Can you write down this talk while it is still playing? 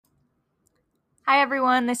Hi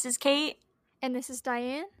everyone, this is Kate, And this is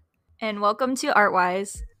Diane. and welcome to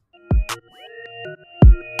Artwise.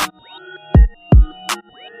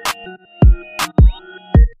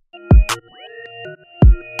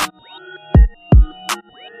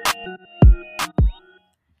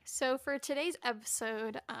 So, for today's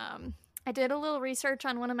episode, I did a little research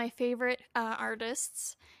on one of my favorite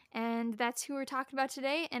artists, and that's who we're talking about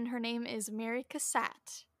today. And her name is Mary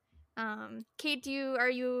Cassatt. Kate, are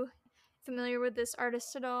you familiar with this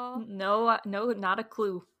artist at all? No, not a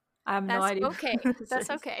clue. I have no That's idea okay. who this That's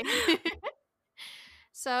is. okay.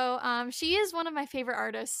 She is one of my favorite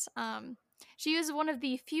artists. She is one of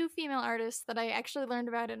the few female artists that I actually learned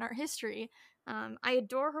about in art history. I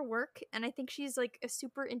adore her work, and I think she's like a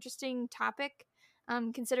super interesting topic,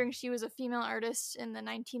 considering she was a female artist in the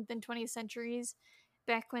 19th and 20th centuries,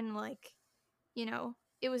 back when,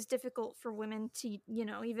 it was difficult for women to,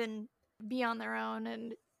 even be on their own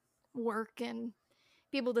and work and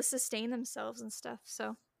be able to sustain themselves and stuff.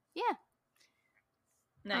 So, yeah.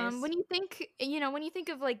 Nice. When you think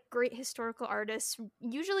of like great historical artists,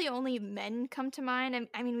 usually only men come to mind.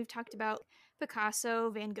 I mean, we've talked about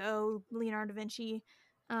Picasso, Van Gogh, Leonardo da Vinci.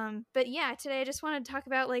 But yeah, today I just wanted to talk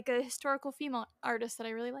about like a historical female artist that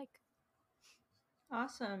I really like.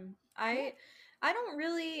 Awesome. Yeah. I don't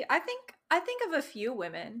really I think of a few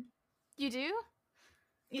women. You do?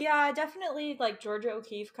 Yeah, definitely like Georgia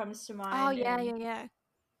O'Keeffe comes to Oh mind yeah, and yeah,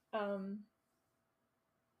 yeah. um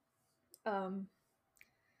um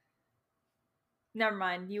never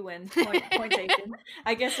mind, you win. Point taken.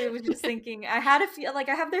 I guess I was just thinking I had a feel like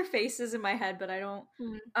I have their faces in my head, but I don't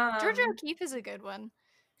Hmm. Georgia um O'Keeffe is a good one.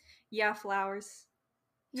 yeah, flowers.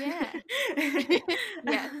 Yeah.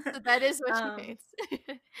 Yeah. So that is what she um paints.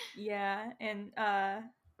 yeah, and Yeah.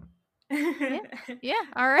 I Yeah.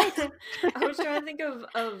 All right. was trying to think of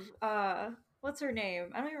what's her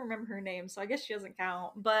name? I don't even remember her name, so I guess she doesn't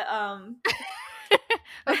count. But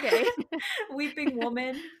Okay. Weeping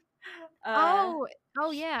Woman. Uh Oh.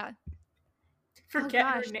 Oh yeah. Oh Forget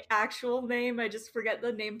her gosh. actual name. I just forget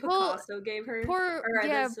the name Well, Picasso gave her. poor Or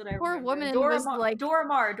yeah, that's what I poor remember. woman was like Dora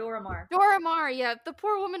Maar. Dora Maar, yeah, the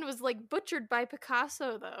poor woman was like butchered by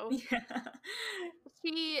Picasso though.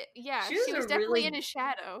 Yeah. Yeah, She was she a was definitely in really his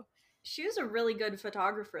shadow. she was a really good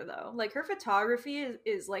photographer though. Like her photography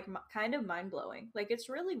is like kind of mind-blowing. Like it's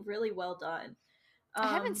really well done. I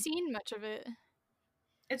haven't Um seen much of it.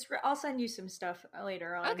 I'll send you some stuff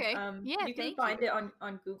later on. Okay. Yeah, You can thank find you. it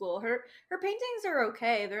on Google. Her paintings are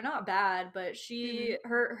okay. They're not bad, but Mhm.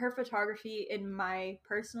 her photography in my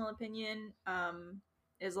personal opinion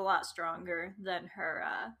is a lot stronger than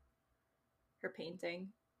her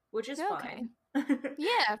painting, which is Okay. fine.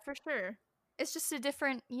 Yeah, for sure. It's just a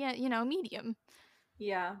different, yeah, medium.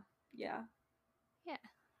 Yeah. Yeah. Yeah.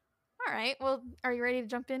 All right. Well, are you ready to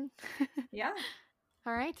jump in? Yeah.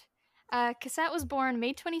 All right. Cassatt was born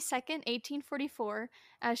May 22nd, 1844.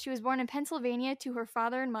 She was born in Pennsylvania to her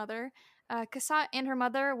father and mother. Cassatt and her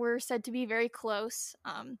mother were said to be very close.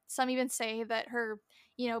 Some even say that her,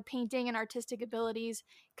 painting and artistic abilities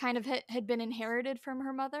kind of had been inherited from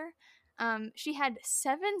her mother. She had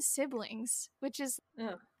 7 siblings, which is,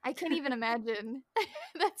 Ugh. I can't even imagine.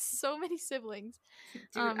 That's so many siblings.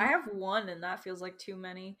 Dude, I Um, have one and that feels like too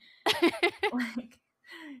many. Like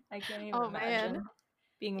I can't even oh man. imagine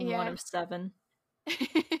being one Yeah. of seven.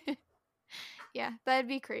 Yeah, that'd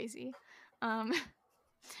be crazy. Um,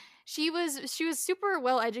 she was super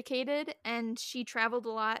well educated, and she traveled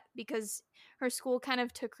a lot because her school kind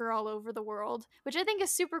of took her all over the world, which I think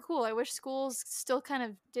is super cool. I wish schools still kind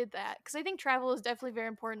of did that because I think travel is definitely very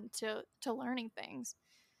important to learning things.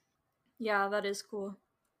 Yeah, that is cool.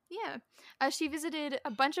 Yeah, she visited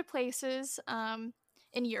a bunch of places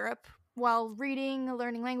in Europe while reading,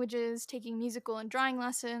 learning languages, taking musical and drawing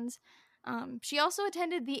lessons. She also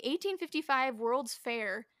attended the 1855 World's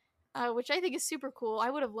Fair, which I think is super cool.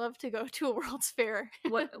 I would have loved to go to a World's Fair.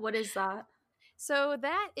 What is that? So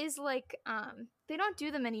that is like they don't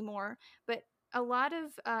do them anymore, but a lot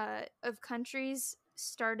of countries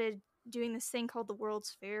started doing this thing called the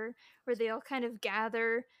World's Fair, where they all kind of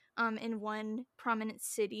gather in one prominent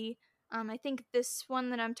city. I think this one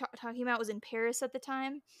that I'm talking about was in Paris at the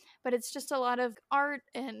time, but it's just a lot of art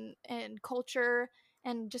and culture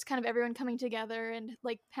and just kind of everyone coming together and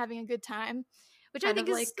like having a good time, which I Kind of think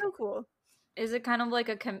is like so cool. is it kind of like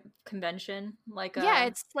a convention? Like Yeah, a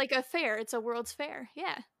it's like a fair. It's a World's Fair.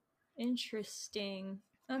 Yeah. interesting.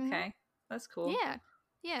 Mhm. Okay. That's cool. Yeah,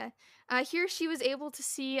 yeah. Here she was able to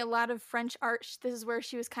see a lot of French art. This is where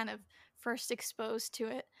she was kind of first exposed to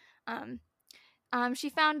it. Um, she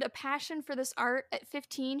found a passion for this art at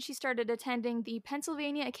 15. She started attending the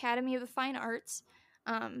Pennsylvania Academy of the Fine Arts.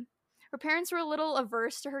 Um, her parents were a little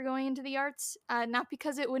averse to her going into the arts, not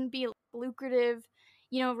because it wouldn't be lucrative.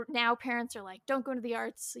 You know, now parents are like, don't go into the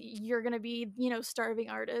arts, you're gonna be, you know, starving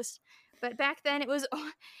artist. But back then it was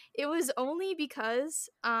only because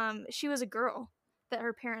she was a girl that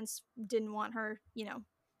her parents didn't want her, you know,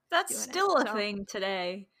 That's doing it. still a So thing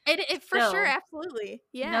today. it for sure, Still. absolutely.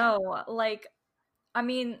 Yeah. No, like, I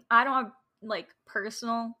mean, I don't have like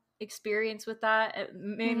personal experience with that,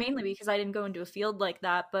 Hmm. mainly because I didn't go into a field like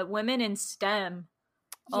that, but women in STEM,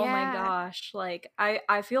 oh my Yeah. gosh, like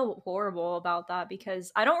I feel horrible about that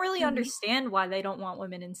because I don't really Hmm. understand why they don't want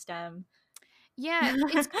women in STEM. Yeah,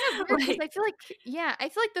 it's kind of weird because Like, I feel like, yeah, I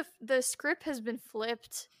feel like the script has been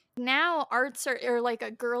flipped. Now arts are like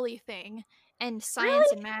a girly thing, and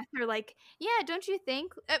science really? and math are like, yeah, don't you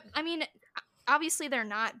think? I mean, obviously they're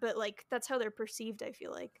not, but like that's how they're perceived, I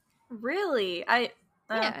feel like. Really?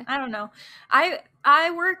 Yeah. I don't know.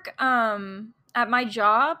 I work at my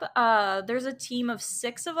job. There's a team of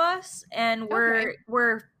 6 of us and Okay.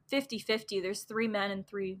 we're 50-50. There's 3 men and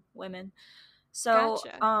 3 women. So,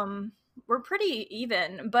 Gotcha. we're pretty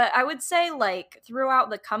even, but I would say like throughout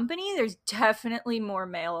the company there's definitely more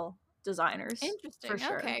male designers for Interesting.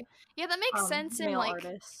 sure. Okay. Yeah, that makes sense in Male like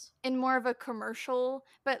artists. in more of a commercial,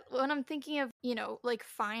 but when I'm thinking of, you know, like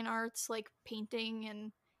fine arts, like painting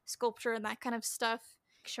and sculpture and that kind of stuff,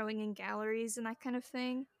 showing in galleries and that kind of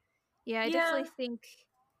thing. Yeah, I Yeah. definitely think,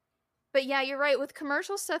 but yeah, you're right. With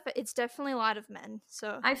commercial stuff, it's definitely a lot of men.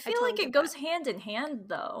 So I I feel totally like it get that. goes hand in hand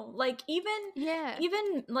though. Like Yeah.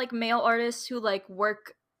 even like male artists who like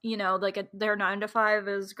work, you know, like their 9 to 5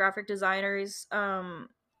 as graphic designers,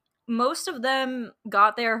 most of them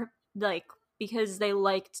got there like because they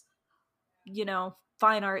liked, you know,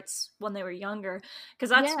 fine arts when they were younger because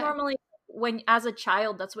that's Yeah, normally when as a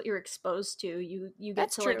child that's what you're exposed to. You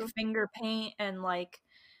get that's to like true. finger paint and like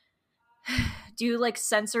do like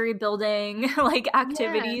sensory building like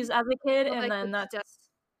Yeah. activities as a kid All and that then good that's stuff.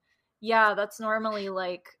 yeah, that's normally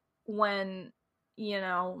like when, you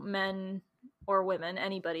know, men or women,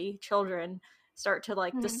 anybody, children start to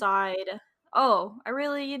like Mhm. decide, "Oh, I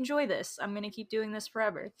really enjoy this. I'm going to keep doing this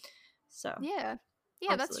forever." So, Yeah.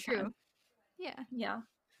 Yeah, most of that's the true. time. Yeah. Yeah.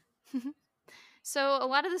 So a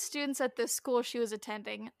lot of the students at the school she was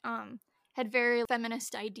attending had very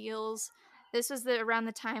feminist ideals. This was around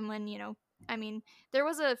the time when, you know, I mean, there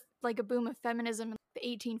was a like a boom of feminism in the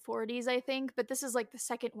 1840s, I think, but this is like the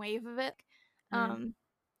second wave of it. Mm. Um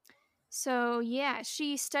so yeah,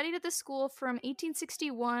 she studied at the school from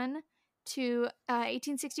 1861 to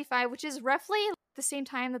 1865, which is roughly the same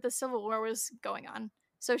time that the Civil War was going on.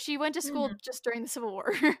 So she went to school Mhm. just during the Civil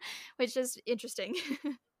War, which is interesting.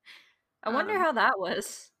 I wonder um how that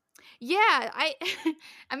was. Yeah, I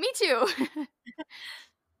me too.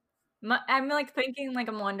 I'm like thinking, like,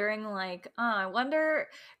 I'm wondering, like, I wonder,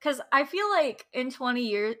 because I feel like in 20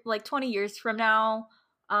 years, like 20 years from now,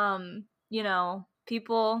 you know,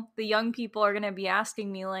 the young people are going to be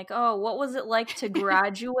asking me, like, oh, what was it like to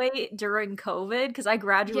graduate during COVID? Because I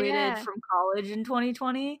graduated Yeah. from college in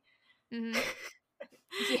 2020. Mhm.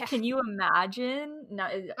 Yeah, Can you imagine? No,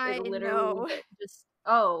 I it literally know. just,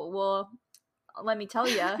 oh, well, let me tell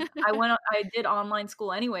you, I did online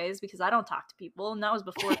school anyways because I don't talk to people, and that was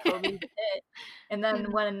before COVID even hit. And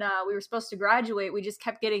then Mhm. when we were supposed to graduate, we just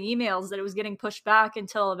kept getting emails that it was getting pushed back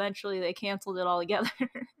until eventually they canceled it altogether.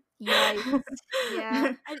 Yikes.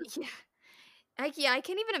 Yeah. Yeah, I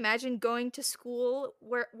can't even imagine going to school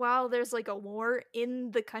where while there's like a war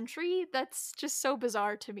in the country. That's just so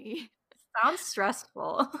bizarre to me. Sounds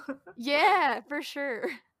stressful. Yeah, for sure.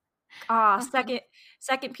 Ah, Uh-huh.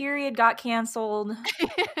 second period got canceled.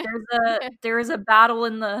 Yeah. There is a battle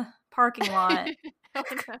in the parking lot. Oh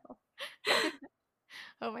no.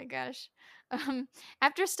 Oh my gosh. Um,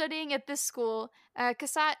 After studying at this school,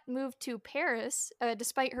 Cassatt moved to Paris,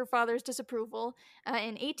 despite her father's disapproval,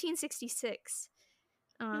 in 1866.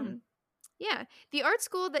 Hmm. Um, yeah, the art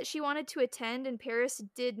school that she wanted to attend in Paris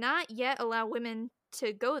did not yet allow women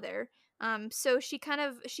to go there. So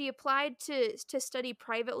she applied to study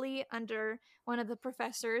privately under one of the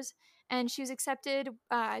professors, and she was accepted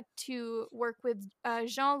to work with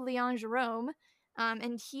Jean Leon Jerome,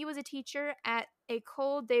 and he was a teacher at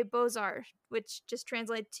École des Beaux Arts, which just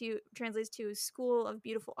translates to School of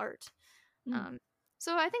Beautiful Art. Hmm. Um,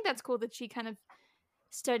 so I think that's cool that she kind of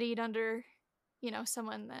studied under, you know,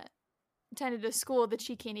 someone that attended a school that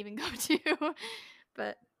she can't even go to.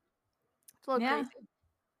 But it's a little Yeah. crazy.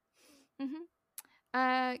 Hmm.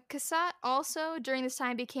 Cassatt also during this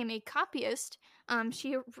time became a copyist.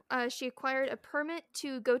 She acquired a permit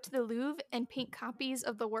to go to the Louvre and paint copies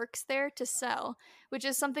of the works there to sell, which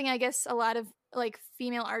is something I guess a lot of like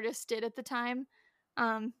female artists did at the time.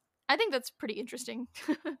 Um, I think that's pretty interesting.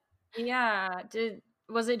 Yeah.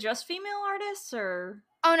 Was it just female artists or?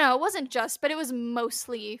 Oh no, it wasn't just, but it was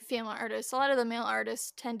mostly female artists. A lot of the male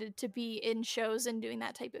artists tended to be in shows and doing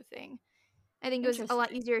that type of thing. I think it was a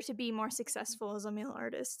lot Interesting. easier to be more successful as a male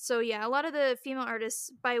artist. So yeah, a lot of the female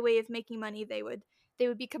artists, by way of making money, they would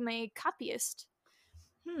become a copyist.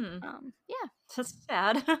 Yeah, That's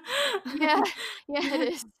sad. yeah, yeah,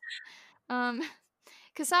 it is. Um,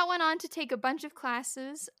 Cassatt went on to take a bunch of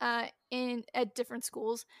classes at different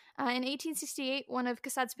schools. In 1868, one of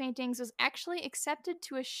Cassatt's paintings was actually accepted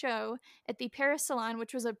to a show at the Paris Salon,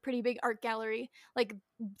 which was a pretty big art gallery, like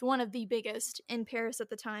one of the biggest in Paris at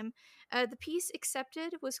the time. The piece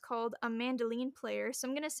accepted was called A Mandolin Player, so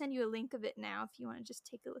I'm going to send you a link of it now if you want to just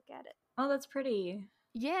take a look at it. Oh, that's pretty.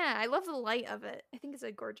 Yeah, I love the light of it. I think it's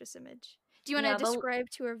a gorgeous image. Do you want to describe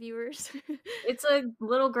to our viewers? It's a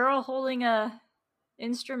little girl holding a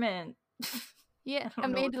instrument. Yeah, I a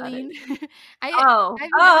don't know what that mandolin. is.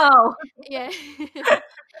 I've yeah.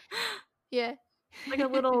 Yeah. Like a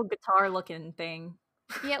little guitar looking thing.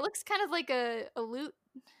 Yeah, it looks kind of like a lute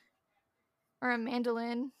or a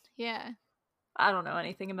mandolin. Yeah. I don't know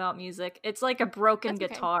anything about music. It's like a broken That's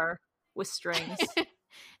okay. guitar with strings.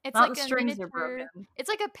 It's Not like the a strings are miniature. broken. It's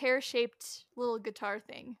like a pear-shaped little guitar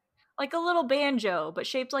thing. Like a little banjo, but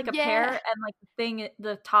shaped like a Yeah. pear, and like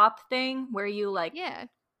the top thing where you Yeah.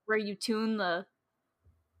 where you tune the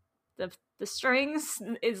strings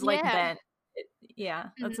is like Yeah. bent.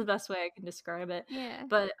 That's the Mhm. best way I can describe it. Yeah.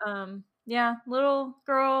 But yeah, little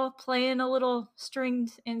girl playing a little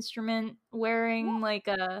stringed instrument, wearing like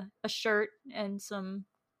a shirt and some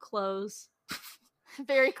clothes.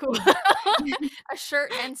 Very cool. A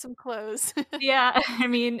shirt and some clothes. Yeah, I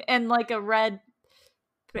mean, and like a red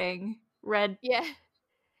thing. Red, Yeah.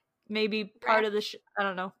 maybe part of the I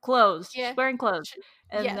don't know, clothes. Yeah. She's wearing clothes.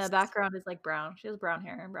 And Yes. the background is like brown. She has brown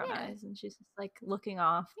hair and brown Yeah. eyes, and she's just like looking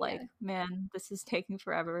off Yeah. like, man, this is taking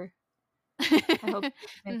forever. I hope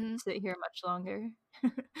I can sit here much longer.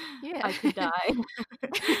 Yeah. I could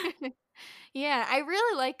die. Yeah, I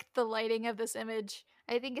really like the lighting of this image.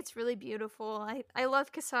 I think it's really beautiful. I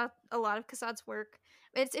love Cassatt, a lot of Cassatt's work.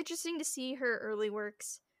 It's interesting to see her early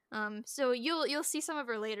works. So you'll see some of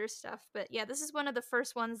her later stuff, but yeah, this is one of the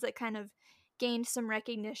first ones that kind of gained some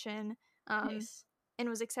recognition. Nice. And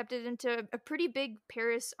was accepted into a pretty big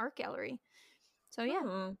Paris art gallery. So yeah.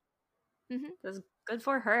 Mm-hmm. That's good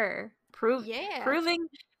for her. Yeah.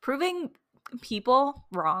 Proving people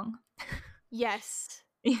wrong. Yes.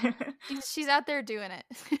 She's out there doing it.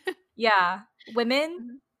 Yeah.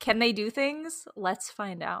 Women, can they do things? Let's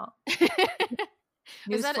find out.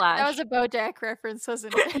 Newsflash. That was a BoJack reference,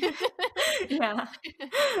 wasn't it? Yeah.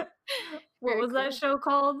 What was that show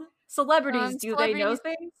called? Celebrities. Do they know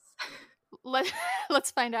things?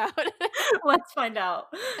 Let's find out. Let's find out.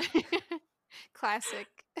 Classic.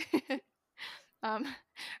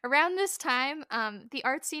 Around this time, the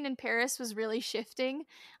art scene in Paris was really shifting.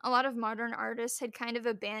 A lot of modern artists had kind of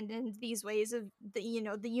abandoned these ways of the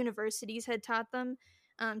universities had taught them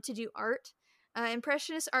to do art.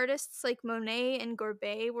 Impressionist artists like Monet and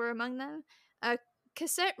Courbet were among them.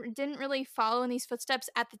 Cassatt didn't really follow in these footsteps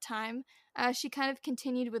at the time. She kind of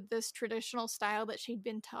continued with this traditional style that she'd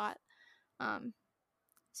been taught.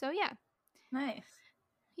 So yeah. Nice.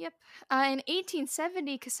 Yep. In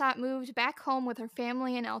 1870, Cassatt moved back home with her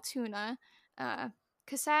family in Altoona.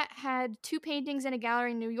 Cassatt had 2 paintings in a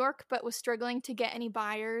gallery in New York, but was struggling to get any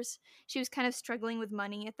buyers. She was kind of struggling with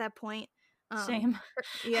money at that point. Same.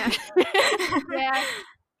 Yeah. Yeah.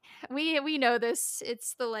 We know this.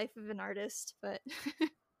 It's the life of an artist, but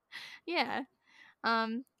yeah.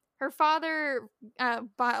 Her father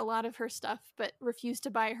bought a lot of her stuff, but refused to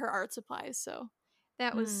buy her art supplies. So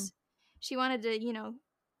that was she wanted to,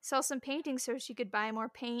 sell some paintings so she could buy more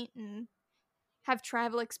paint and have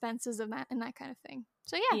travel expenses and that kind of thing.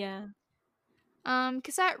 So yeah.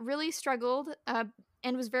 Cassatt really struggled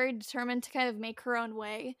and was very determined to kind of make her own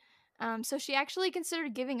way. So she actually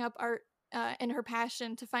considered giving up art and her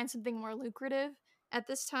passion to find something more lucrative. At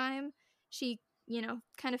this time, she,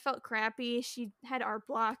 kind of felt crappy. She had art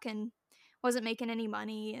block and wasn't making any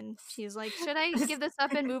money, and she was like, should I give this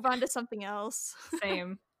up and move on to something else?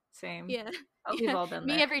 Same. Yeah. We've all done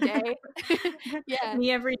that. Me every day. Yeah.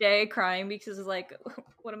 Me every day crying because it's like,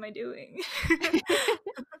 what am I doing?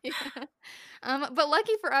 Yeah. But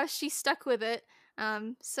lucky for us, she stuck with it.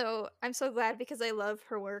 So I'm so glad because I love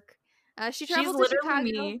her work. She's literally to Chicago.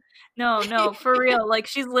 Me. No, for real. Like,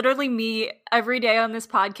 she's literally me every day on this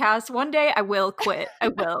podcast. One day I will quit. I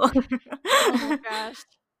will. Oh my gosh.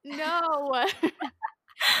 No.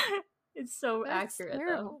 It's so accurate,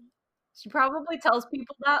 terrible. She probably tells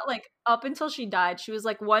people that, like, up until she died, she was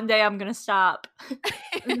like, "One day I'm gonna stop."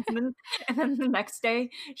 And then the next day,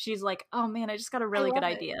 she's like, "Oh man, I just got a I really good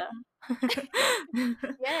love it. idea."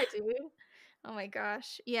 Yeah, dude. Oh my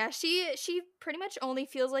gosh. Yeah, she pretty much only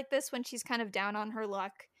feels like this when she's kind of down on her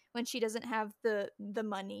luck, when she doesn't have the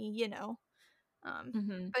money, you know. Um,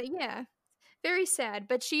 Mhm. but yeah, very sad,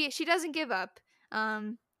 but she doesn't give up.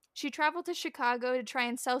 She traveled to Chicago to try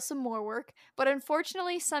and sell some more work, but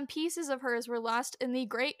unfortunately, some pieces of hers were lost in the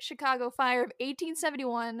Great Chicago Fire of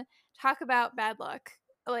 1871. Talk about bad luck.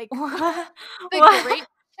 Like What? the What? Great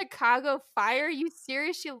Chicago Fire? You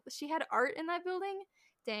serious? She had art in that building?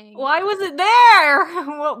 Dang. Why was it there?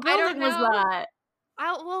 What I don't building was know. that?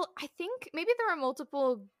 Well, I think maybe there were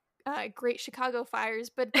multiple Great Chicago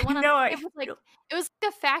Fires, but the one I'm No, thinking of was like it was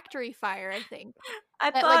like a factory fire, I think.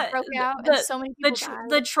 I That, like, thought broke the out and the so many the, people tr- died.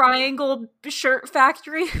 the triangle shirt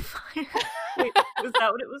factory fire. Wait, was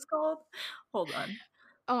that what it was called? Hold on.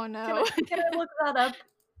 Oh, Can no. I can I look that up?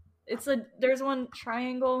 There's one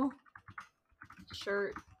triangle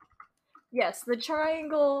shirt. Yes, the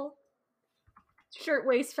triangle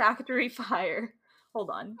shirtwaist factory fire. Hold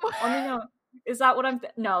on. Let me know. Is that what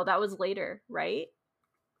No, that was later, right?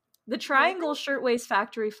 The Was triangle it? shirtwaist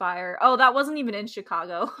factory fire. Oh, that wasn't even in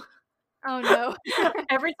Chicago. Oh, no.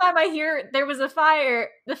 Every time I hear there was a fire,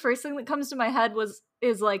 the first thing that comes to my head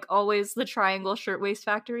is like always the Triangle Shirtwaist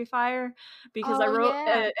Factory fire, because I Oh, wrote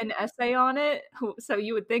yeah. an essay on it. So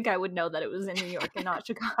you would think I would know that it was in New York and not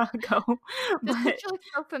Chicago, This but picture looks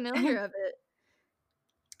so familiar of it.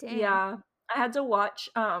 Dang. yeah, I had to watch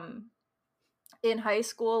in high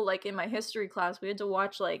school, like in my history class, we had to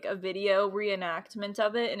watch like a video reenactment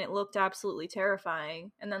of it, and it looked absolutely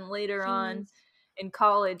terrifying. And then later on Jeez. in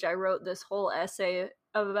college, I wrote this whole essay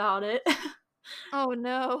about it. Oh,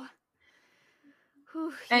 no.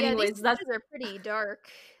 Whew. Yeah, these Anyways, that's pictures are pretty dark.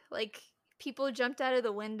 Like, people jumped out of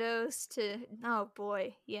the windows to oh,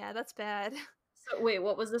 boy. Yeah, that's bad. so wait,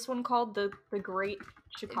 what was this one called? The Great Great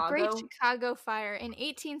Chicago? Chicago Fire in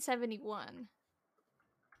 1871.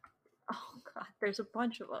 Oh god, there's a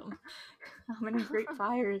bunch of them. How many great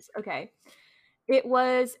fires? Okay. It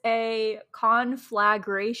was a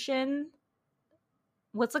conflagration.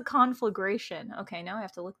 What's a conflagration? Okay, now I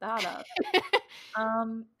have to look that up.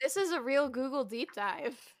 Um This is a real Google deep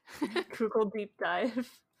dive. Google deep dive.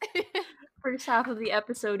 First half of the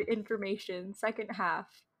episode information, second half.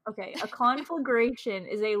 Okay, a conflagration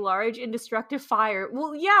is a large and destructive fire.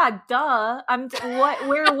 Well, yeah, duh.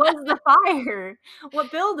 Where was the fire?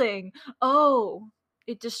 What building? Oh,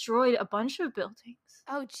 it destroyed a bunch of buildings.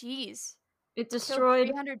 Oh, jeez. It Killed destroyed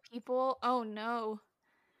 300 people? Oh, no.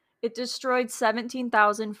 it destroyed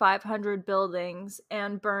 17,500 buildings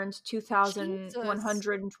and burned Jesus.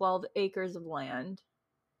 2,112 acres of land.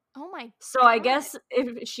 Oh my So I god. guess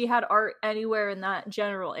if she had art anywhere in that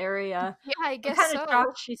general area, Yeah, I I'm guess kind of so.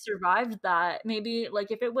 shocked she survived that. Maybe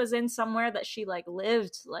like if it was in somewhere that she like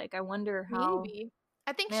lived, like I wonder how. Maybe.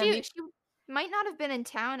 I think Man, she might not have been in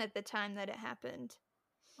town at the time that it happened.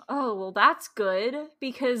 oh, well that's good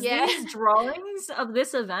because Yeah. these drawings of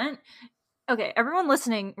this event. Okay, everyone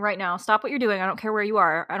listening right now, stop what you're doing. I don't care where you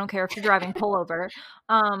are. I don't care if you're driving, pull over.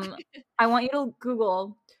 I want you to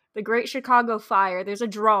Google the Great Chicago Fire. There's a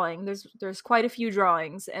drawing. There's quite a few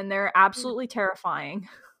drawings and they're absolutely terrifying.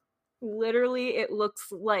 Literally it looks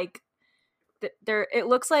like it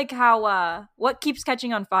looks like how what keeps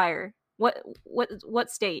catching on fire?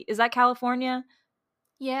 What state? Is that California?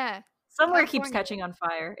 Yeah. Somewhere keeps California. catching on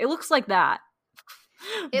fire. It looks like that.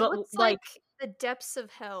 It But looks like like the depths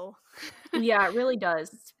of hell. yeah, it really does.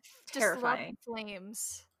 It's Just lots terrifying. of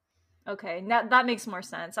flames. Okay, that makes more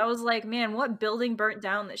sense. I was like, man, what building burnt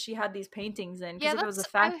down that she had these paintings in? Because Yeah, if it was a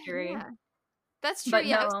that's factory, yeah. That's true. but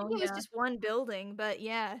Yeah, I was no, thinking it was yeah. just one building, but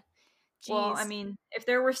yeah. Well, I Jeez. mean, if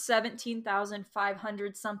there were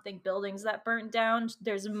 17,500 something buildings that burnt down,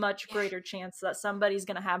 there's a much Yeah, greater chance that somebody's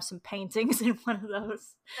gonna have some paintings in one of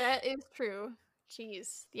those. that is true.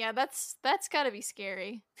 Jeez. Yeah, that's got to be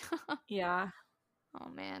scary. Yeah. Oh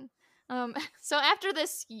man. So after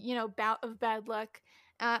this, bout of bad luck,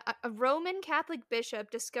 a Roman Catholic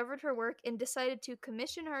bishop discovered her work and decided to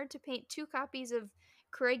commission her to paint two copies of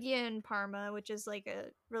Corregia in Parma, which is like a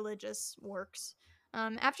religious works.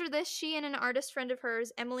 After this, she and an artist friend of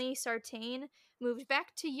hers, Emily Sartain, moved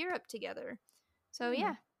back to Europe together. So Hmm.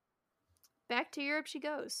 yeah, back to Europe she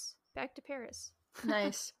goes. Back to Paris.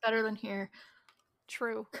 Nice. Better than here.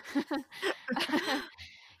 True.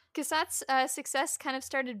 Cassatt's success kind of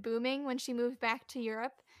started booming when she moved back to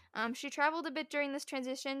Europe. She traveled a bit during this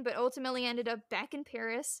transition, but ultimately ended up back in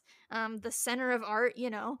Paris, the center of art.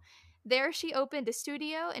 There she opened a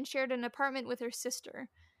studio and shared an apartment with her sister.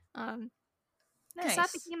 Cassatt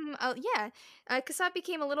Nice. became, Cassatt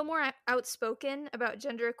became a little more outspoken about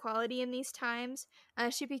gender equality in these times.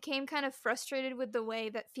 She became kind of frustrated with the way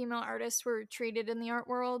that female artists were treated in the art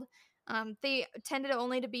world. They tended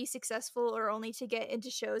only to be successful or only to get into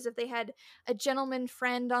shows if they had a gentleman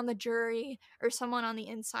friend on the jury or someone on the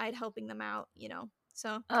inside helping them out, you know.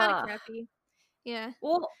 So kind of Uh, crappy. Yeah.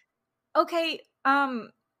 well, okay,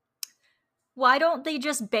 why don't they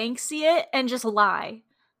just Banksy it and just lie?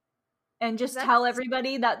 And just tell That's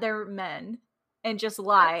everybody that they're men and just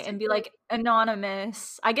lie that's a and be great. like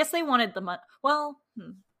anonymous. I guess they wanted the money. Well,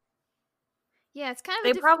 Yeah, it's kind of a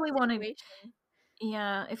they difficult probably wanted, situation.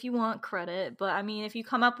 yeah, if you want credit, but I mean, if you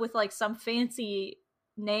come up with like some fancy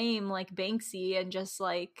name like Banksy and just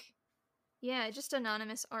like, Yeah, just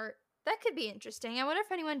anonymous art. That could be interesting. I wonder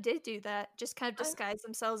if anyone did do that, just kind of I'm, disguise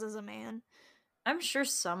themselves as a man. I'm sure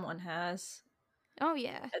someone has Oh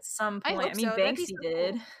yeah. at some I point. I hope mean, so. That'd be Banksy so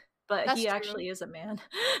did, cool. but That's he true. actually is a man.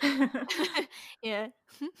 Yeah.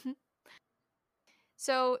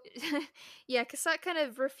 So, yeah, Cassatt kind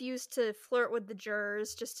of refused to flirt with the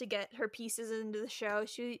jurors just to get her pieces into the show.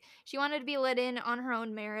 She wanted to be let in on her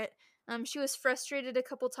own merit. She was frustrated a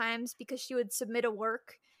couple times because she would submit a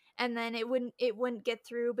work and then it wouldn't get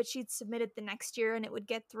through, but she'd submit it the next year and it would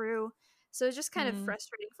get through. So it was just kind of Mm,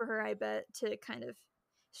 frustrating for her, I bet, to kind of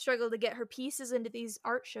struggle to get her pieces into these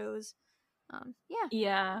art shows. Yeah.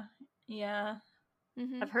 yeah, yeah.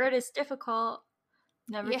 Mm-hmm. I've heard it's difficult.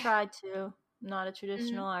 Never Yeah. tried to. I'm not a Mm-hmm.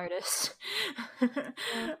 traditional artist.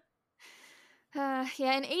 Yeah.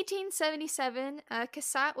 Yeah, in 1877,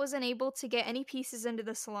 Cassatt wasn't able to get any pieces into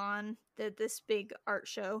the salon, this big art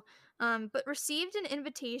show, but received an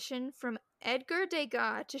invitation from Edgar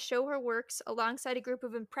Degas to show her works alongside a group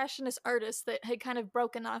of Impressionist artists that had kind of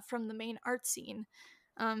broken off from the main art scene.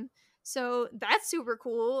 Um, so that's super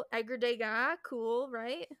cool. Edgar Degas, cool,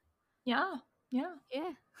 right? Yeah, yeah.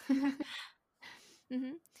 Yeah.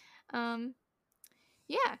 hmm Um,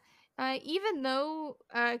 Yeah. Even though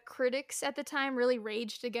critics at the time really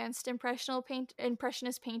raged against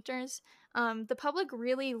impressionist painters, the public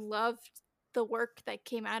really loved the work that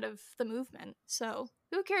came out of the movement. So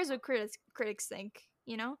who cares what critics think?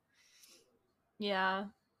 You know? Yeah.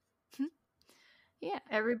 Yeah.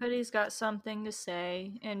 Everybody's got something to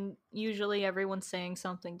say, and usually everyone's saying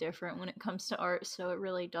something different when it comes to art, so it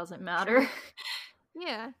really doesn't matter. True.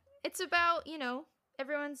 Yeah. It's about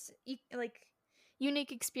everyone's like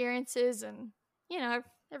unique experiences, and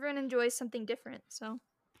everyone enjoys something different. So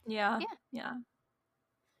Yeah, yeah. yeah.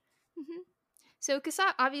 hmm So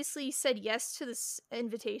Cassatt obviously said yes to this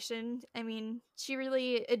invitation. I mean, she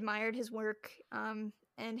really admired his work and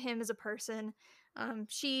him as a person.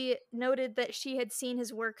 She noted that she had seen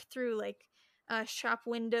his work through like shop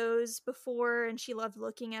windows before, and she loved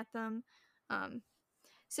looking at them. Um,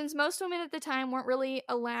 since most women at the time weren't really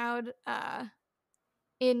allowed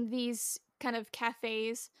in these kind of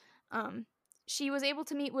cafes. Um, she was able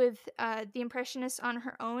to meet with the Impressionists on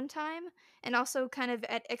her own time and also kind of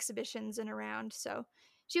at exhibitions and around. So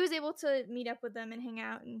she was able to meet up with them and hang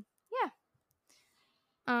out. And yeah.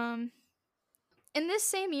 Um, in this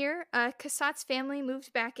same year, Cassatt's family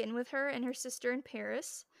moved back in with her and her sister in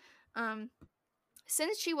Paris. Um,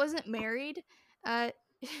 since she wasn't married, uh,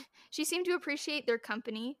 she seemed to appreciate their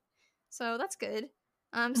company, so that's good.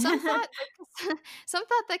 Some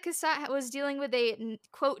thought that Cassatt was dealing with a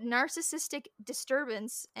quote narcissistic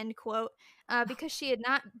disturbance end quote because she had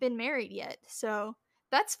not been married yet. So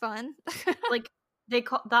that's fun. Like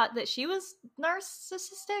thought that she was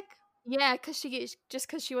narcissistic? Yeah,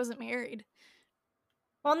 because she wasn't married.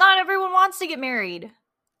 Well, not everyone wants to get married.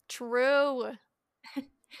 True.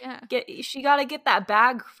 Yeah. She got to get that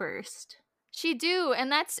bag first. She do,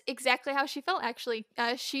 and that's exactly how she felt actually.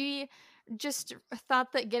 She just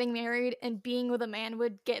thought that getting married and being with a man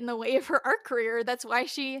would get in the way of her art career. That's why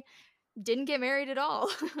she didn't get married at all.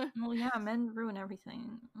 Well, yeah, men ruin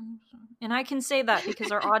everything. And I can say that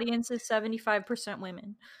because our audience is 75%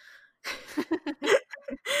 women.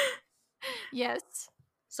 Yes.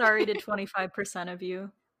 Sorry to 25% of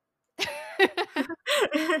you.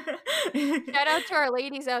 Shout out to our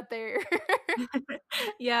ladies out there.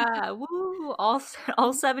 Yeah, woo! All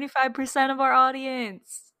 75% of our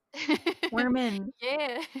audience. Women.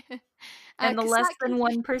 Yeah. And the less Cassatt than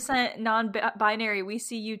continued. 1% non-binary, we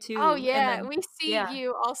see you Oh too. And yeah, then we see yeah.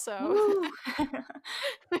 you also. Woo!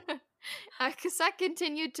 Cassatt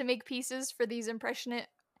continued to make pieces for these impressionist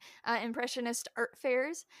art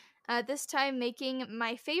fairs. This time, making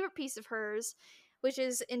my favorite piece of hers, which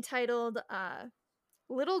is entitled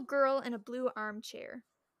 "Little Girl in a Blue Armchair,"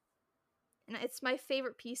 and it's my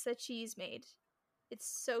favorite piece that she's made. It's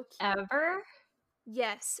so cute. Ever?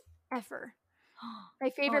 Yes, ever. My Oh, I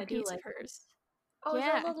favorite do piece of like it. hers. Oh, is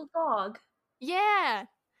that a Yeah. little dog? Yeah.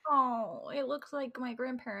 Oh, it looks like my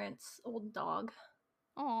grandparents' old dog.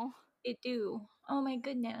 Oh. It do. Oh my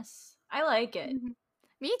goodness. I like it.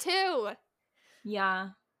 Me too. Yeah.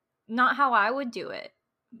 Not how I would do it,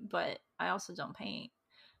 but I also don't paint.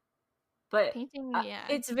 But Painting, yeah.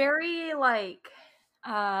 it's very like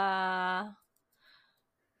uh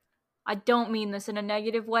I don't mean this in a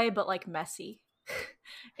negative way, but like messy.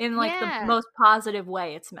 In like the Yeah. most positive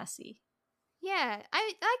way, it's messy. Yeah.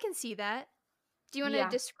 I can see that. Do you want to Yeah.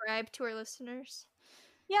 describe to our listeners?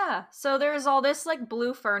 Yeah. So there's all this like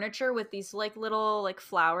blue furniture with these like little like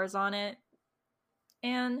flowers on it.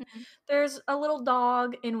 And Mhm. there's a little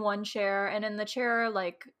dog in one chair, and in the chair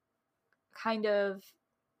like kind of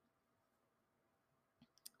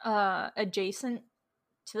adjacent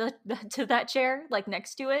to the to that chair, like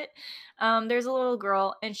next to it, there's a little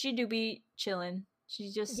girl, and she do be chilling.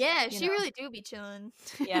 She's just, Yeah, you she know, really do be chilling.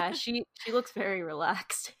 yeah, she looks very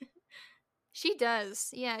relaxed. She does.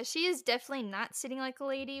 Yeah, she is definitely not sitting like a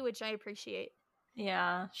lady, which I appreciate.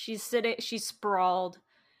 Yeah, she's sprawled,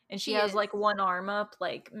 and she She has is. like one arm up.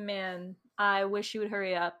 Like, man, I wish she would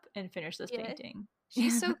hurry up and finish this Yeah. painting.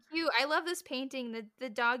 She's so cute. I love this painting. The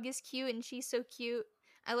dog is cute and she's so cute.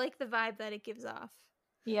 I like the vibe that it gives off.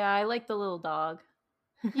 Yeah, I like the little dog.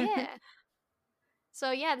 Yeah.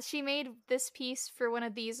 So yeah, she made this piece for one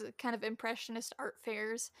of these kind of impressionist art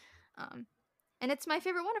fairs. Um, and it's my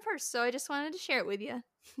favorite one of hers, so I just wanted to share it with you.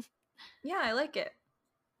 Yeah, I like it.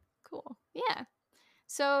 Cool. Yeah.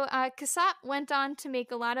 So Cassatt went on to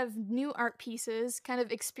make a lot of new art pieces, kind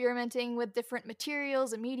of experimenting with different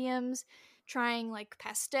materials and mediums, trying like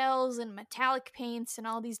pastels and metallic paints and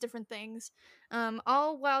all these different things,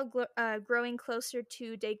 all while growing closer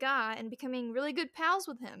to Degas and becoming really good pals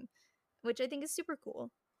with him, which I think is super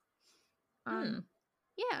cool. Um, Hmm.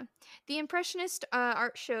 yeah, the Impressionist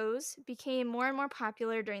art shows became more and more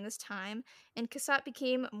popular during this time, and Cassatt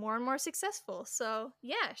became more and more successful. So,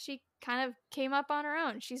 yeah, she kind of came up on her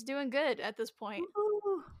own. She's doing good at this point.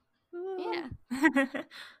 Woo-hoo. Yeah.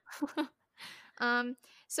 Woo. um,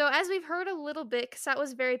 so as we've heard a little bit, Cassatt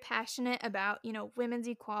was very passionate about, women's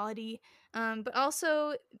equality, but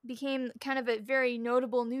also became kind of a very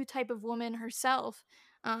notable new type of woman herself,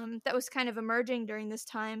 that was kind of emerging during this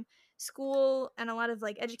time. School and a lot of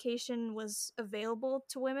like education was available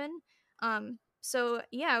to women. So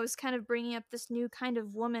yeah, I was kind of bringing up this new kind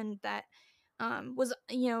of woman that was,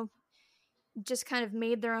 just kind of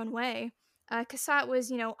made their own way. Cassatt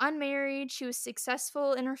was, unmarried. She was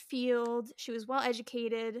successful in her field. She was well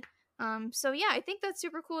educated. So yeah, I think that's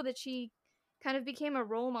super cool that she kind of became a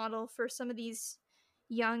role model for some of these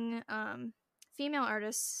young female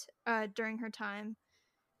artists during her time.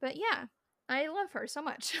 But yeah, I love her so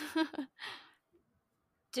much.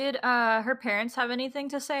 Did her parents have anything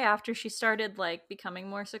to say after she started like becoming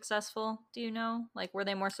more successful? Do you know? Like, were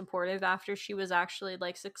they more supportive after she was actually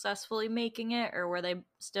like successfully making it, or were they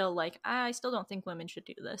still like, I still don't think women should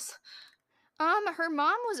do this? Her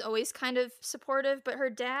mom was always kind of supportive, but her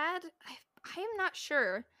dad, I am not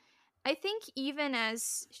sure. I think even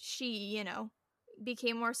as she,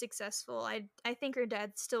 became more successful, I think her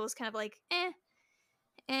dad still was kind of like,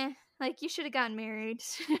 like you should have gotten married,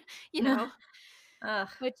 you know, Ugh,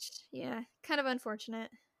 which yeah, kind of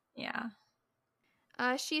unfortunate. yeah.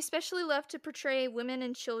 She especially loved to portray women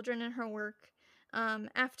and children in her work.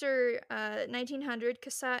 After 1900,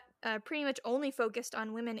 Cassatt pretty much only focused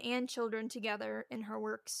on women and children together in her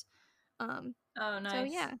works. Um, Oh, so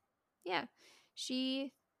nice. yeah,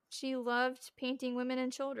 she she loved painting women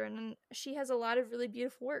and children, and she has a lot of really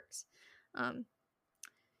beautiful works. Um,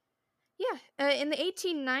 yeah, in the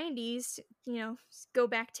 1890s, go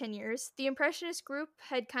back 10 years, the Impressionist group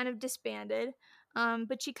had kind of disbanded,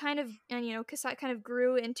 but she kind of, and Cassatt kind of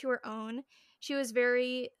grew into her own. She was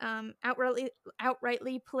very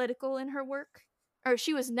outrightly political in her work, or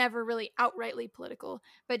she was never really outrightly political,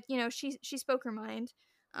 but she spoke her mind.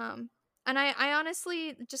 Um, and I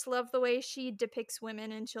honestly just love the way she depicts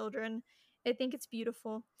women and children. I think it's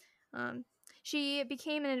beautiful. Um, she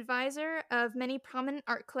became an advisor of many prominent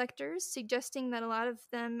art collectors, suggesting that a lot of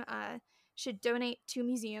them should donate to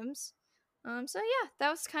museums. So yeah,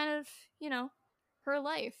 that was kind of, her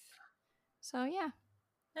life. So yeah.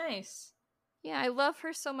 Nice. Yeah, I love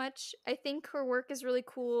her so much. I think her work is really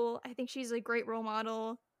cool. I think she's a great role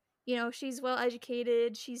model. She's well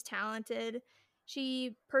educated, she's talented.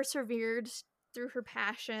 She persevered through her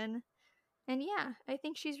passion. And yeah, I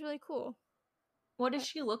think she's really cool. What does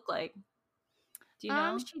she look like? Do you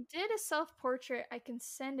know? She did a self-portrait. I can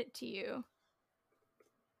send it to you.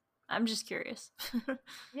 I'm just curious.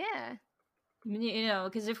 Yeah. You know,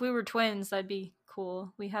 because if we were twins, that'd be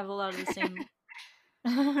cool. We have a lot of the same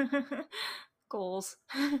goals,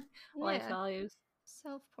 life Yeah. values.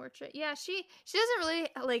 Self-portrait. Yeah, she doesn't really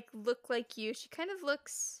like look like you. She kind of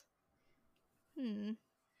looks hmm.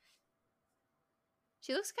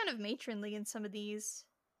 She looks kind of matronly in some of these.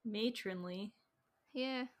 Matronly.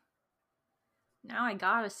 Yeah. Now I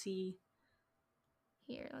gotta see.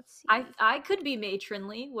 Here, let's I see. I could be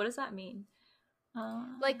matronly. What does that mean? Uh,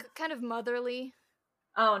 Like kind of motherly.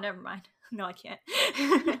 oh, never mind. No, I can't.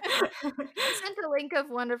 I sent a link of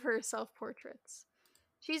one of her self-portraits.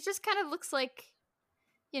 She's just kind of looks like,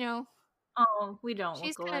 you know, Oh, we don't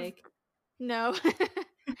she's look kind of alike. no.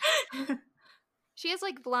 She has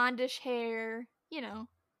like blondish hair, you know.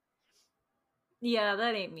 Yeah,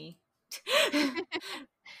 that ain't me.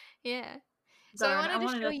 Yeah. So I Darn, I wanted to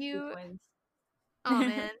wanted show us to be you. twins. Oh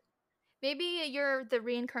man, maybe you're the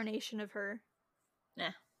reincarnation of her.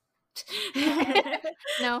 Nah.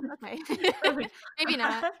 No, okay. Probably Maybe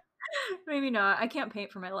not. not. Maybe not. I can't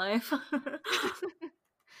paint for my life.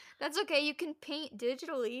 That's okay. You can paint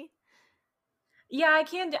digitally. Yeah, I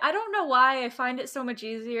can. I don't know why I find it so much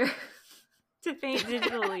easier to paint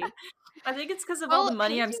digitally. I think it's because of all the Well,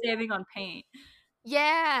 money I'm painting. saving on paint.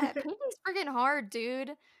 Yeah, painting's freaking hard,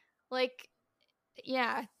 dude. Like,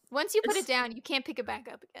 yeah. Once you put it It's down, you can't pick it back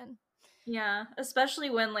up again. yeah, especially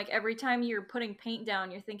when like every time you're putting paint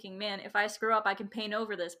down, you're thinking, man, if I screw up, I can paint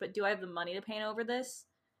over this, but do I have the money to paint over this?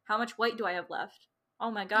 How much white do I have left?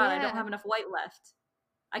 Oh my god, I don't Yeah. have enough white left.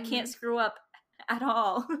 I can't Hmm. screw up at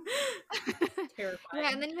all. Yeah,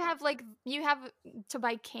 and Terrifying. then you have to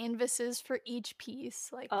buy canvases for each piece.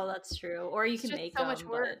 Like, Oh, that's true. Or you it's can just make so much them,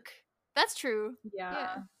 but work. That's true. yeah.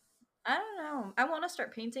 Yeah. I don't know. I want to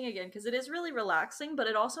start painting again because it is really relaxing, but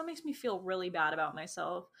it also makes me feel really bad about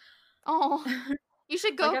myself. Oh, you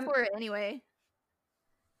should Like go I'm for it anyway.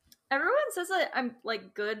 everyone says that I'm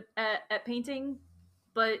like good at painting,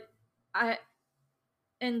 but I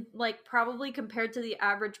and like probably compared to the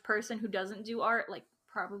average person who doesn't do art, like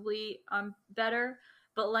probably I'm better.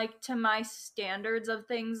 But like to my standards of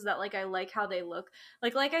things that like I like how they look.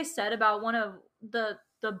 Like I said about one of the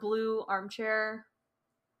blue armchair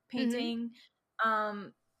Hmm. painting,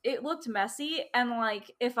 um it looked messy and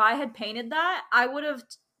like if I had painted that, I would have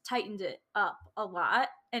tightened it up a lot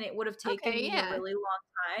and it would have taken Okay, me a yeah. really long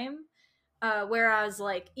time. Whereas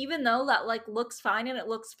like even though that like looks fine and it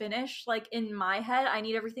looks finished, like in my head I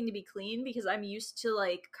need everything to be clean because I'm used to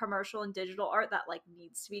like commercial and digital art that like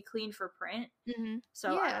needs to be clean for print. Hmm. So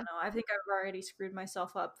I Yeah. don't know. I think I've already screwed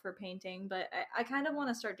myself up for painting, but I kind of want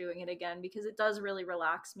to start doing it again because it does really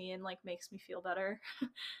relax me and like makes me feel better.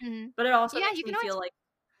 Hmm. But it also Yeah, makes you me can feel always. like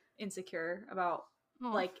insecure about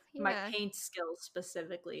Oh, like my yeah. paint skills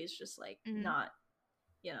specifically is just like Hmm. not,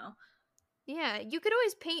 you know. Yeah, you could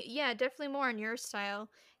always paint. Yeah, definitely more on your style.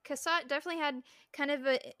 Cassatt definitely had kind of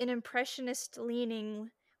an impressionist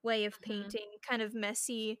leaning way of Mhm. painting, kind of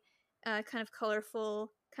messy, kind of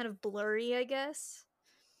colorful, kind of blurry, I guess.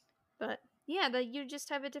 But yeah, that you just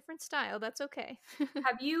have a different style. That's okay.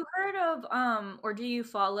 Have you heard of or do you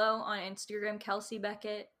follow on Instagram Kelsey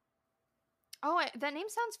Beckett? Oh, that name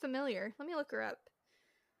sounds familiar. Let me look her up.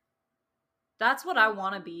 That's what I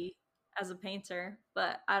want to Kelsey. be as a painter,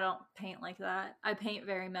 but I don't paint like that. I paint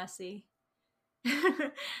very messy.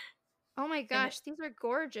 Oh my And it, gosh, these are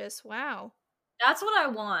gorgeous. Wow. that's what I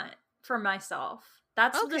want for myself.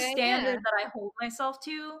 That's the Okay, standard yeah. that I hold myself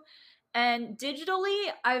to. And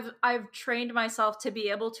digitally, I've trained myself to be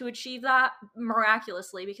able to achieve that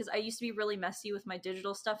miraculously because I used to be really messy with my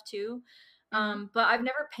digital stuff too. Hmm. But I've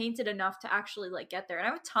never painted enough to actually like get there. And I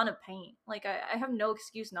have a ton of paint. Like I have no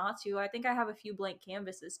excuse not to. I think I have a few blank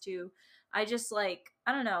canvases too. I just like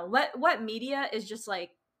I don't know. What media is just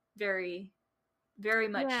like very very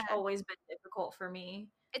Yeah, much always been difficult for me.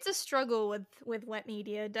 it's a struggle with wet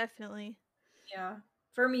media, definitely. Yeah.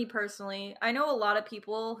 For me personally, I know a lot of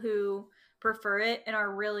people who prefer it and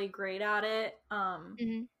are really great at it.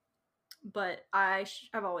 Hmm. But I've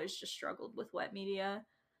always just struggled with wet media.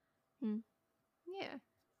 Yeah.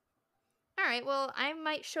 All right. Well, I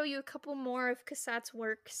might show you a couple more of Cassatt's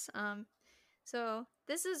works. So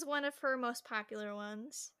this is one of her most popular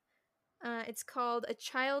ones. It's called A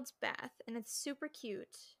Child's Bath, and it's super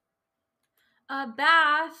cute.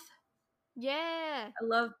 Bath. Yeah, I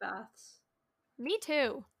love baths. me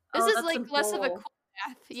too. This Oh, is that's a like less of a goal. cool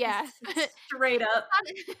bath. Yeah. Straight up.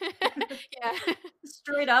 Yeah.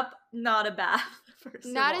 Straight up, not a bath,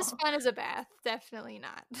 first of Not as all. fun as a bath. Definitely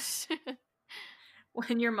not.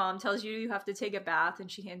 When your mom tells you you have to take a bath and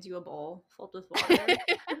she hands you a bowl filled with water.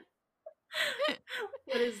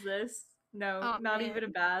 What is this? No, Oh not even a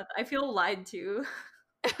man. bath. I feel lied to.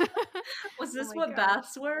 Was Oh this my what gosh.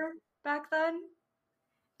 baths were back then?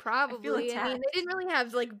 I feel Probably. I mean, they attacked. didn't really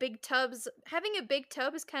have like big tubs. Having a big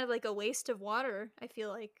tub is kind of like a waste of water, I feel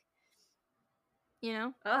like. You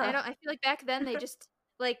know? Ugh. I feel like back then they just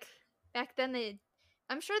like back then they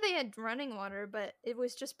I'm sure they had running water, but it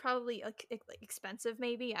was just probably like expensive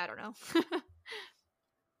maybe, I don't know.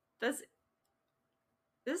 This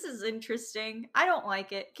this is interesting. I don't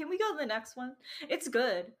like it. Can we go to the next one? It's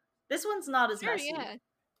good. This one's not as Sure, messy. yeah.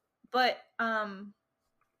 But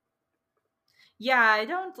yeah, I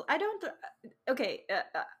don't okay,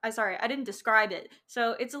 I sorry, I didn't describe it.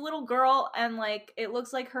 So it's a little girl and like it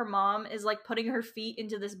looks like her mom is like putting her feet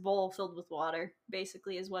into this bowl filled with water,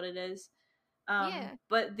 basically is what it is. Yeah.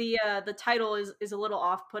 But the title is a little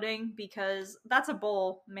off-putting because that's a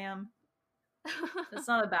bowl, ma'am. It's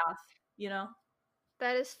not a bath, you know?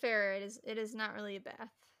 That is fair. It is not really a bath.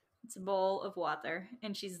 It's a bowl of water,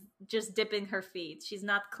 and she's just dipping her feet. She's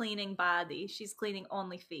not cleaning body. She's cleaning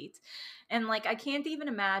only feet. And like I can't even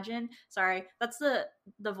imagine. Sorry, that's the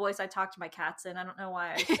voice I talk to my cats in. I don't know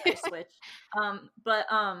why I switched. But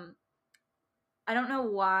I don't know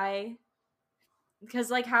why,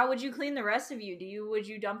 because like how would you clean the rest of you? Would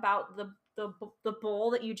you dump out the bowl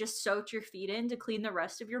that you just soaked your feet in to clean the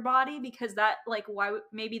rest of your body? Because that like why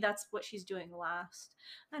maybe that's what she's doing last.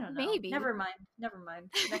 I don't know. Maybe. Never mind. Never mind.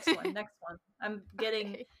 Next one. Next one. I'm getting.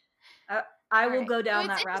 Okay. I All will right. go So down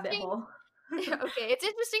it's that rabbit interesting. hole. Okay, it's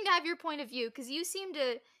interesting to have your point of view because you seem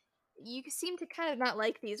to kind of not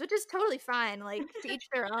like these, which is totally fine. Like to each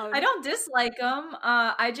their I own. don't dislike them.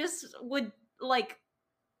 I just would like.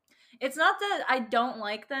 It's not that I don't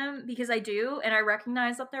like them because I do, and I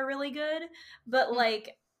recognize that they're really good. But Mm.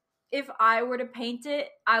 like, if I were to paint it,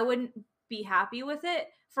 I wouldn't be happy with it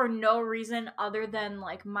for no reason other than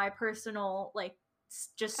like my personal like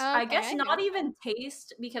just I Okay, guess I not get even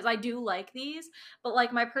taste because I do like these, but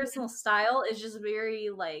like my it. personal style is just very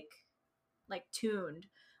like tuned.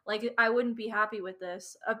 Like I wouldn't be happy with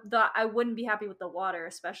this. I wouldn't be happy with the water,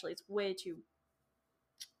 especially. It's way too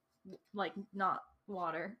like not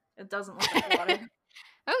water. It doesn't look like water.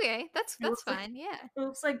 Okay, that's It that's looks like fine.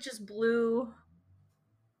 Yeah. just blue.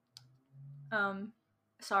 Um,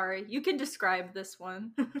 sorry, you can describe this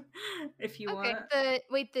one if you Okay. want.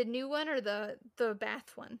 The new one or the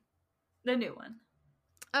bath one? The new one,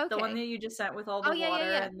 the one Okay. that you just sent with all Oh the yeah, yeah,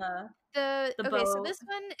 water yeah. and The the okay, so boat. this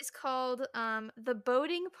one is called The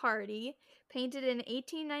Boating Party, painted in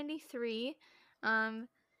 1893, um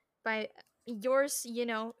by yours,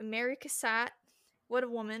 Mary Cassatt. What a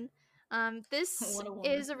woman. This What a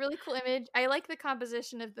woman! is a really cool image. I like the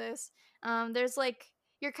composition of this. There's like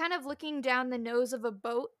you're kind of looking down the nose of a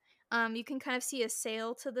boat. You can kind of see a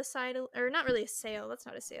sail to the side, or not really a sail. That's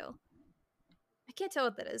not a sail. I can't tell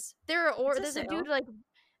what that is. It's a There's a dude sail. like,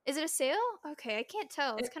 is it a sail? Okay, I can't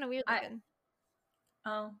tell. It's It, kind of weird I looking.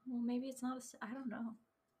 oh well, maybe it's not a. I don't know.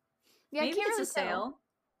 Yeah, I Maybe can't it's a really tell. sail.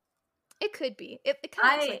 It could be. It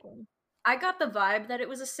kind of looks I like one. I got the vibe that it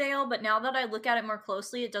was a sail, but now that I look at it more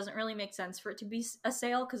closely, it doesn't really make sense for it to be a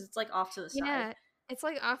sail because it's like off to the side. Yeah, it's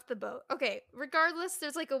like off the boat. Okay, regardless,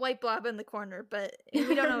 there's like a white blob in the corner, but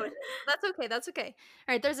we don't know what it is. That's okay. That's okay.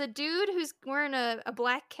 All right, there's a dude who's wearing a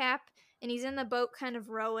black cap and he's in the boat kind of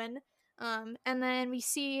rowing. And then we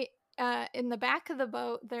see in the back of the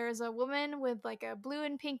boat there's a woman with like a blue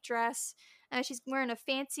and pink dress. She's wearing a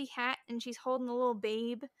fancy hat and she's holding a little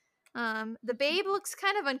babe. The babe looks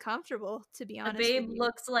kind of uncomfortable, to be The honest with babe you.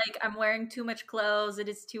 looks like I'm wearing too much clothes. It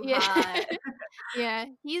is too Yeah. hot. Yeah,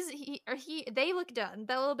 they look done.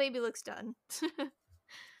 That little baby looks done.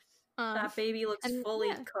 um That baby looks and fully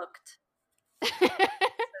yeah. cooked.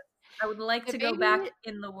 I would like The to go back baby.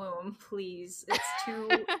 in the womb, please. It's too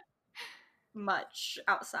much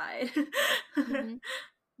outside. Mhm.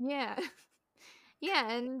 Yeah.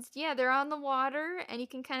 Yeah, and yeah, they're on the water and you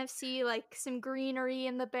can kind of see like some greenery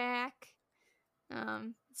in the back.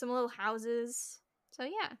 Some little houses. So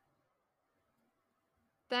yeah,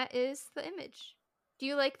 that is the image. Do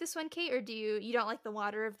you like this one, Kate, or do you don't like the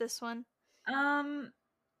water of this one? um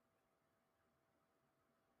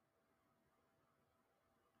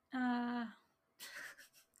uh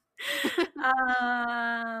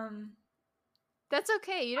um That's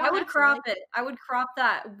okay. You I don't would have to crop like it. it. I would crop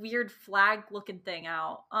that weird flag looking thing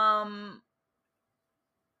out. I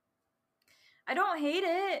don't hate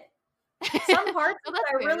it. Some parts Well, of it that's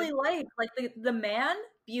I good. really like the man,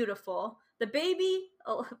 beautiful. The baby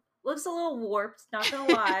looks a little warped, not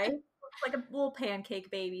gonna lie. Looks like a little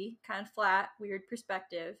pancake baby, kind of flat, weird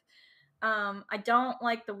perspective. I don't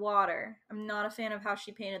like the water. I'm not a fan of how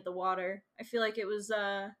she painted the water. I feel like it was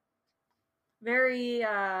very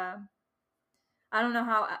I don't know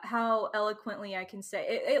how eloquently I can say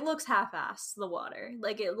it. It looks half-assed, the water.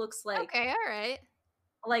 Like it looks Okay, all right.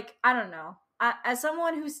 like I don't know. As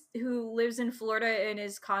someone who lives in Florida and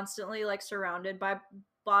is constantly like surrounded by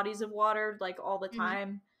bodies of water like all the Mm-hmm.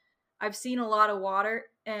 time, I've seen a lot of water,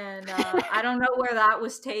 and I don't know where that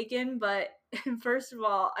was taken, but first of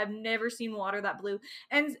all, I've never seen water that blue.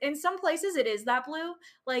 And in some places, it is that blue.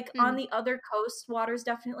 Like on Mm-hmm. the other coast, water's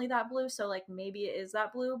definitely that blue. So like maybe it is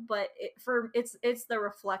that blue, but it's the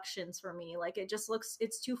reflections for me. Like it just looks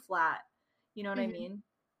it's too flat. You know what I Mm-hmm. mean?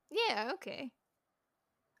 Yeah, okay.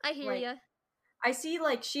 I hear Like ya. I see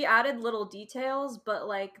like she added little details, but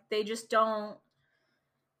like they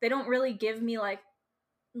don't really give me like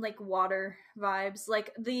water vibes.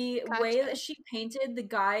 Like the way that Gotcha. she painted the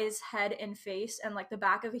guy's head and face and like the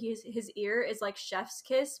back of his ear is like chef's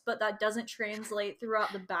kiss, but that doesn't translate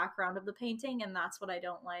throughout the background of the painting, and that's what I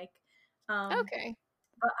don't like. Um, Okay.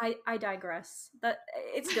 but I digress. That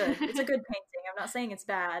it's good. It's a good painting. I'm not saying it's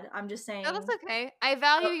bad. I'm just No, that's saying okay. I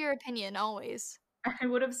value your opinion always. I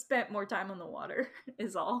would have spent more time on the water.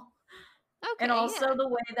 Is all. And Okay, also yeah. the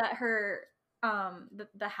way that her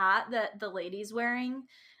the hat that the lady's wearing,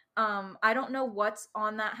 I don't know what's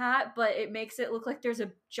on that hat, but it makes it look like there's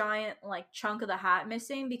a giant like chunk of the hat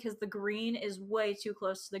missing because the green is way too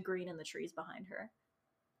close to the green in the trees behind her.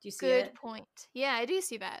 Do you see Good it? point. Yeah, I do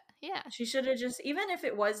see that. Yeah. She should have just, even if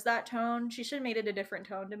it was that tone, she should have made it a different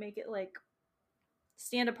tone to make it like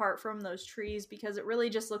stand apart from those trees, because it really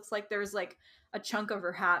just looks like there's like a chunk of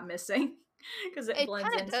her hat missing because it It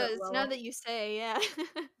blends kind of in so does, now well. that you say, yeah.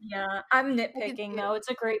 Yeah, I'm I can nitpicking see though. It's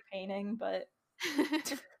a great painting, but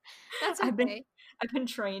it. That's I've been okay. I've been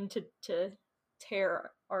trained to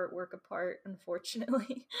tear artwork apart,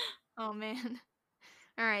 unfortunately. Oh man.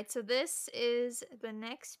 All right, so this is the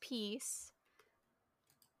next piece.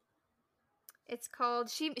 It's called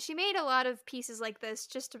she made a lot of pieces like this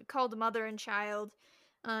just called Mother and Child.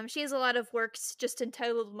 She has a lot of works just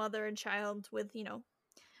entitled Mother and Child with,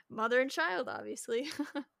 Mother and Child obviously.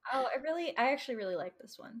 Oh, I actually really like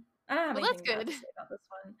this one. I don't have Well, that's anything bad good. to say about this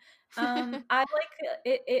one. I like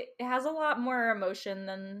it has a lot more emotion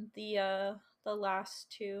than the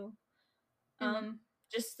last two. Mhm. Um,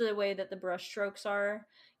 just the way that the brushstrokes are,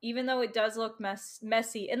 even though it does look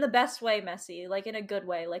messy in the best way, messy, like in a good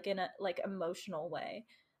way, like in a like emotional way.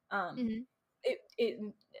 Um, Mhm. it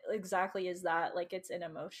exactly is that, like it's an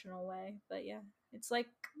emotional way, but yeah, it's like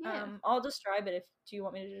Yeah. I'll describe it if do you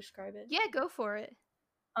want me to describe it? Yeah, go for it.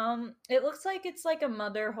 It looks like it's like a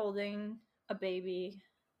mother holding a baby.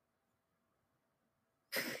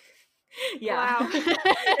 Yeah. Wow.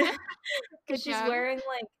 Good She's job. wearing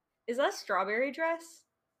like, is that a strawberry dress?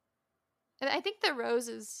 I think they're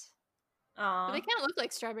roses, but they Aw. kind of look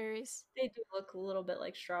like strawberries. They do look a little bit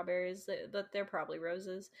like strawberries, but they're probably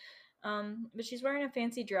roses. But she's wearing a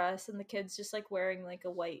fancy dress, and the kid's just like wearing like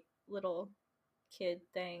a white little kid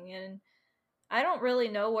thing, and I don't really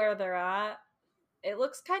know where they're at. It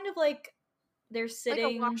looks kind of like they're Like a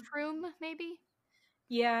sitting, washroom, maybe?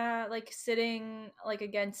 yeah, like sitting like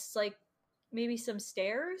against like maybe some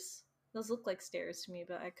stairs. Those look like stairs to me,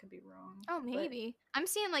 but I could be wrong. Oh, But maybe. I'm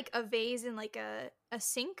seeing like a vase in like a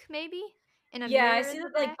sink, maybe, and a yeah, I mirror see in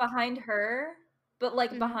the that like back. behind her, but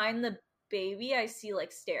like Hmm. behind the baby, I see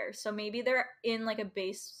like stairs. So maybe they're in like a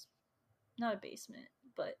base, not a basement,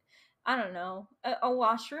 but I don't know. A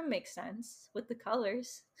washroom makes sense with the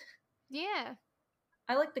colors. Yeah.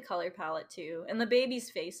 I like the color palette too, and the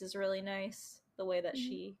baby's face is really nice. The way that Hmm.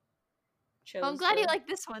 she Well, I'm chose glad you the. like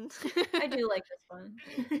this one. I do like this one.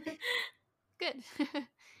 Good.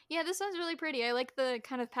 Yeah, this one's really pretty. I like the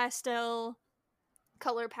kind of pastel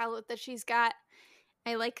color palette that she's got.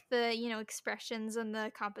 I like the, expressions and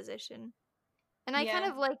the composition. And I kind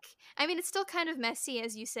Yeah, of like, I mean, it's still kind of messy,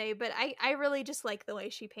 as you say, but I really just like the way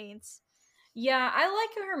she paints. yeah, I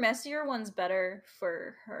like her messier ones better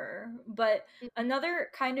for her. But Mhm. another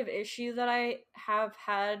kind of issue that I have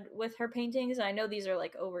had with her paintings, and I know these are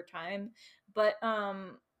like over time, but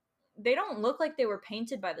they don't look like they were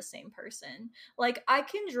painted by the same person. Like I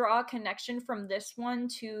can draw a connection from this one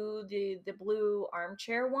to the blue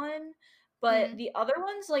armchair one, but Mhm. the other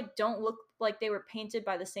ones like don't look like they were painted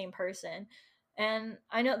by the same person. And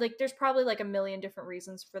I know like there's probably like a million different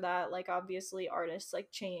reasons for that. Like obviously artists like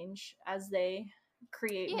change as they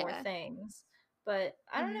create more Yeah. things. But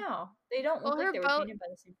I don't Mhm. know. They don't look Well, like her they were boat, painted by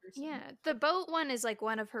the same person. yeah, the boat one is like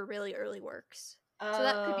one of her really early works. So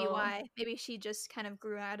that could be Oh. why. Maybe she just kind of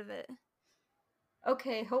grew out of it.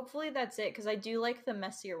 Okay, hopefully that's it because I do like the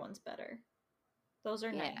messier ones better. Those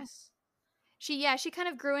are Yeah. nice. She kind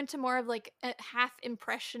of grew into more of like a half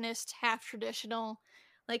impressionist, half traditional.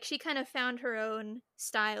 Like she kind of found her own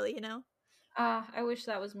style, you know? I wish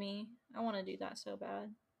that was me. I want to do that so bad.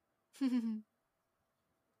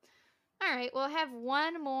 All right, well, I have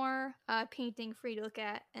one more painting for you to look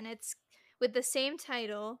at, and it's with the same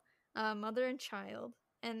title, Mother and Child.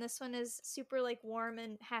 And this one is super like warm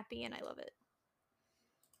and happy, and I love it.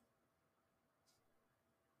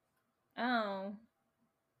 Oh.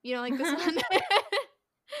 You don't like this one?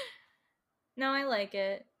 No, I like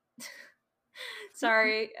it.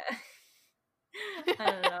 Sorry. I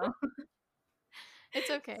don't know. It's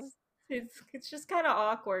okay. It's just kind of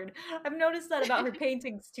awkward. I've noticed that about her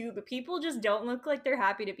paintings too. The people just don't look like they're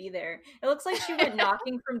happy to be there. It looks like she went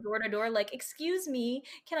knocking from door to door, like, "Excuse me,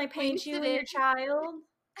 can I paint you and your child?"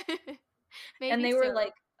 Maybe And they were so.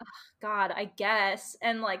 like, "Ugh, God, I guess."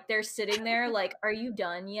 And like they're sitting there, like, "Are you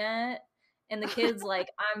done yet?" And the kid's like,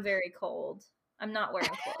 "I'm very cold. I'm not wearing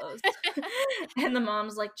clothes." And the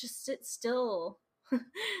mom's like, "Just sit still."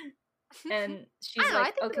 And I she's don't know.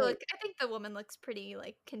 like, "Okay." I think the woman looks pretty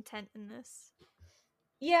like content in this.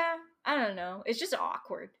 Yeah, I don't know. It's just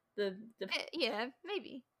awkward. The Yeah,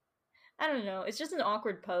 maybe. I don't know. It's just an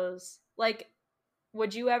awkward pose. Like,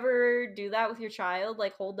 would you ever do that with your child?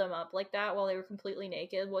 Like, hold them up like that while they were completely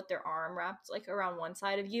naked with their arm wrapped like around one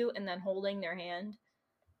side of you and then holding their hand?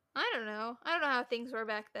 I don't know. I don't know how things were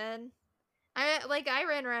back then. I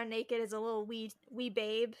ran around naked as a little wee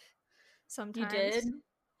babe You did? sometimes.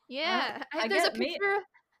 Yeah, I there's a get me. picture.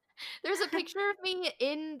 There's a picture of me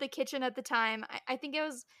in the kitchen at the time. I think it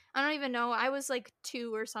was, I don't even know, I was like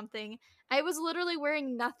 2 or something. I was literally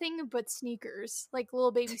wearing nothing but sneakers, like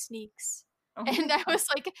little baby sneaks. Oh my And I god. was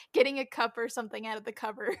like getting a cup or something out of the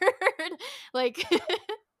cupboard. Like,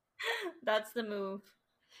 That's the move.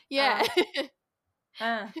 yeah.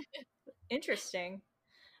 Uh, interesting.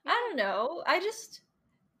 I Yeah. don't know. I just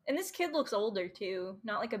and this kid looks older too,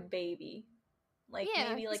 not like a baby. Like Yeah,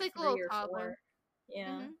 maybe he's like like a 3 little or toddler. 4.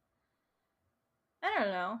 Yeah. Mhm. I don't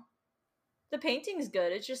know. The painting's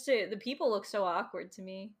good. It's just the people look so awkward to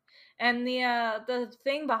me, and the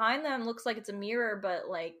thing behind them looks like it's a mirror, but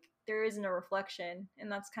like there isn't a reflection,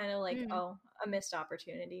 and that's kind of like Mm. oh a missed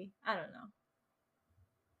opportunity. I don't know.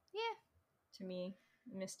 Yeah. To me,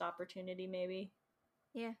 missed opportunity maybe.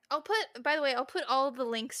 Yeah. By the way, I'll put all of the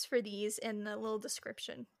links for these in the little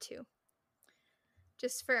description too.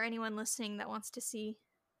 Just for anyone listening that wants to see.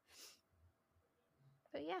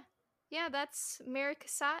 But yeah. Yeah, that's Mary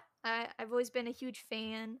Cassatt. I've always been a huge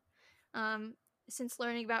fan um, since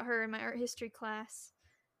learning about her in my art history class.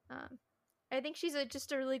 Um, I think she's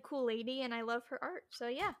just a really cool lady and I love her art. So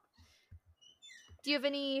yeah. Do you have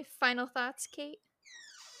any final thoughts, Kate?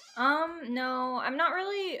 No, I'm not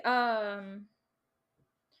really. I'm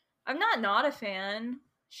not a fan.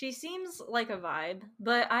 She seems like a vibe,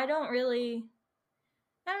 but I don't really.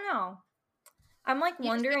 I don't know. I'm like You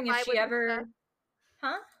just don't wondering if vibe she with her stuff? ever.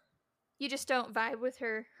 Huh? You just don't vibe with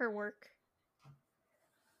her work?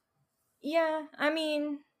 Yeah, I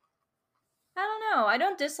mean, I don't know. I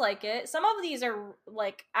don't dislike it. Some of these are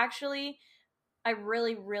like actually I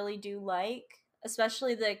really really do like,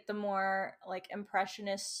 especially like the more like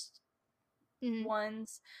impressionist Mm-hmm.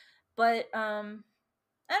 ones. But I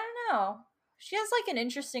don't know. She has like an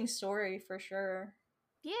interesting story for sure.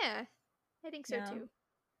 Yeah, I think so Yeah. too.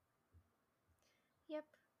 Yep.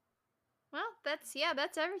 Well, that's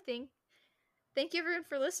everything. Thank you everyone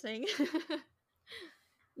for listening.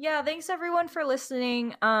 Yeah, thanks everyone for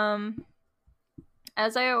listening.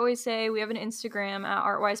 As I always say, we have an Instagram at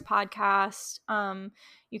Artwise Podcast.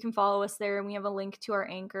 You can follow us there, and we have a link to our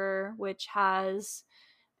Anchor, which has,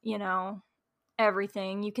 you know,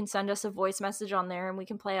 everything. You can send us a voice message on there, and we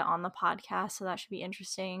can play it on the podcast. So that should be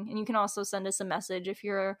interesting. And you can also send us a message if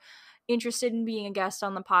you're interested in being a guest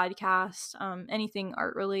on the podcast, anything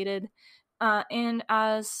art related. And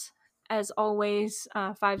as always,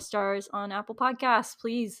 5 stars on Apple Podcasts,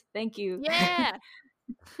 please. Thank you. Yeah.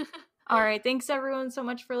 All right. Thanks everyone so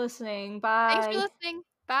much for listening. Thanks for Bye. listening.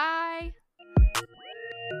 Bye.